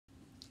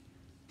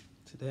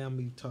Today I'm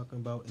going to be talking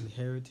about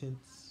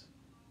inheritance.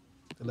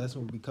 The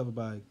lesson will be covered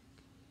by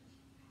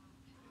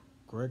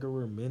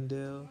Gregory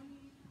Mendel,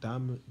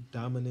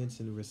 dominance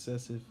and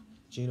recessive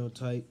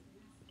genotype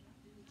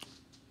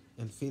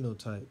and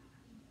phenotype.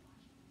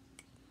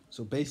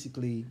 So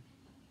basically,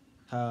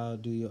 how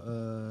do you,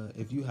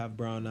 if you have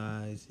brown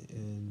eyes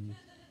and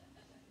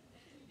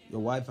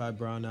your wife have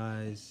brown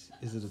eyes,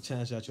 is it a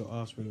chance that your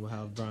offspring will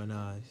have brown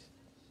eyes?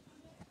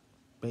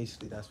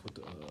 Basically, that's what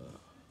the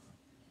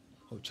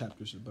whole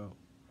chapter is about.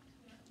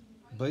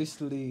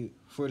 Basically,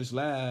 for this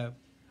lab,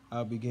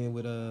 I'll begin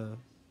with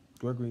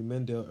Gregory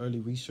Mendel early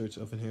research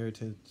of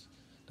inheritance,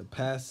 the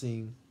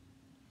passing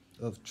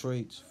of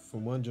traits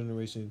from one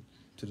generation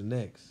to the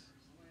next.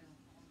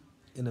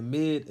 In the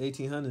mid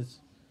 1800s,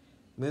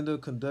 Mendel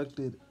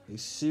conducted a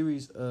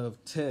series of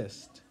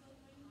tests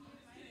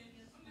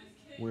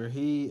where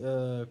he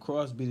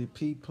crossbreeded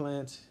pea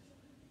plants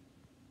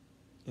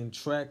and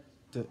tracked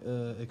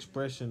the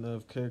expression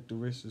of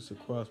characteristics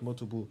across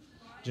multiple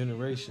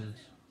generations.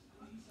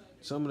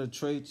 Some of the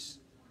traits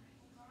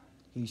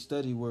he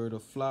studied were the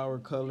flower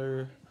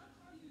color,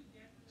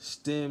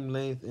 stem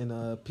length, and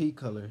pea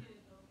color.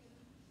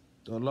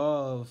 The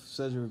law of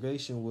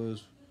segregation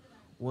was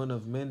one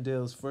of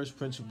Mendel's first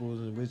principles,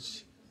 in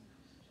which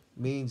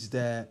means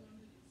that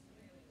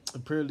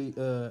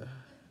appear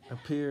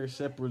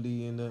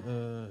separately in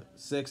the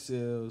sex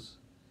cells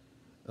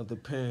of the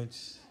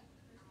parents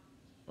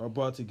are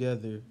brought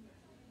together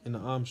in the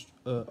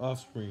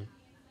offspring.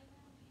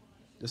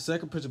 The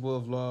second principle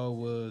of law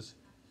was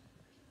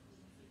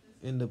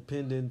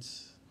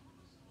independence.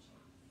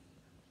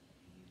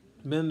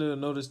 Mendel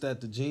noticed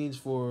that the genes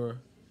for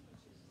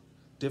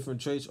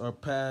different traits are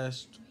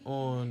passed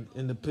on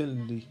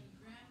independently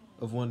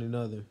of one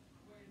another.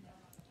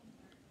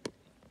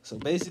 So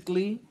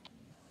basically,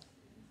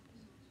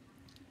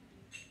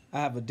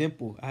 I have a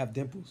dimple. I have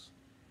dimples.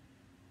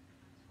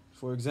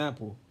 For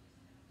example,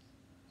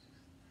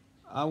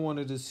 I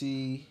wanted to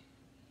see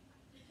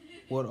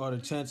what are the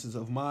chances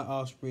of my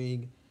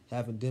offspring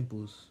having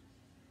dimples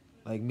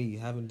like me.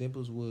 Having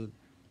dimples would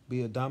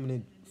be a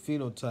dominant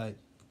phenotype.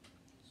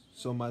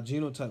 So my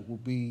genotype will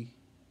be,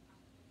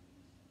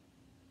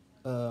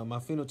 my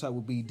phenotype will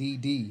be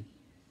DD.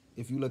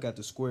 If you look at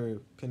the square,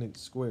 pennant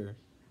square,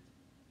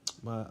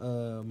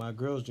 my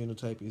girl's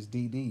genotype is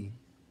DD.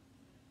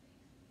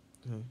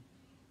 Okay.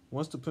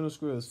 Once the pennant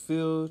square is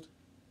filled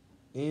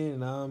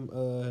in, and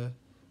I'm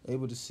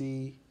able to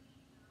see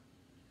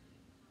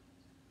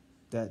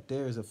that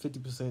there is a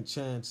 50%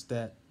 chance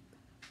that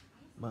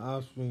my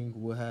offspring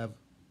will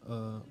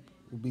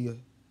be a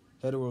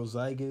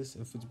heterozygous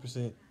and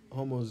 50%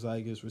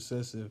 homozygous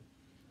recessive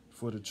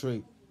for the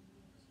trait.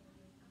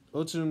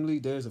 Ultimately,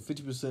 there's a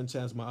 50%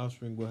 chance my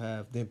offspring will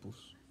have dimples.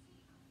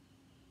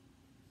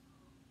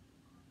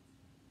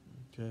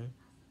 Okay.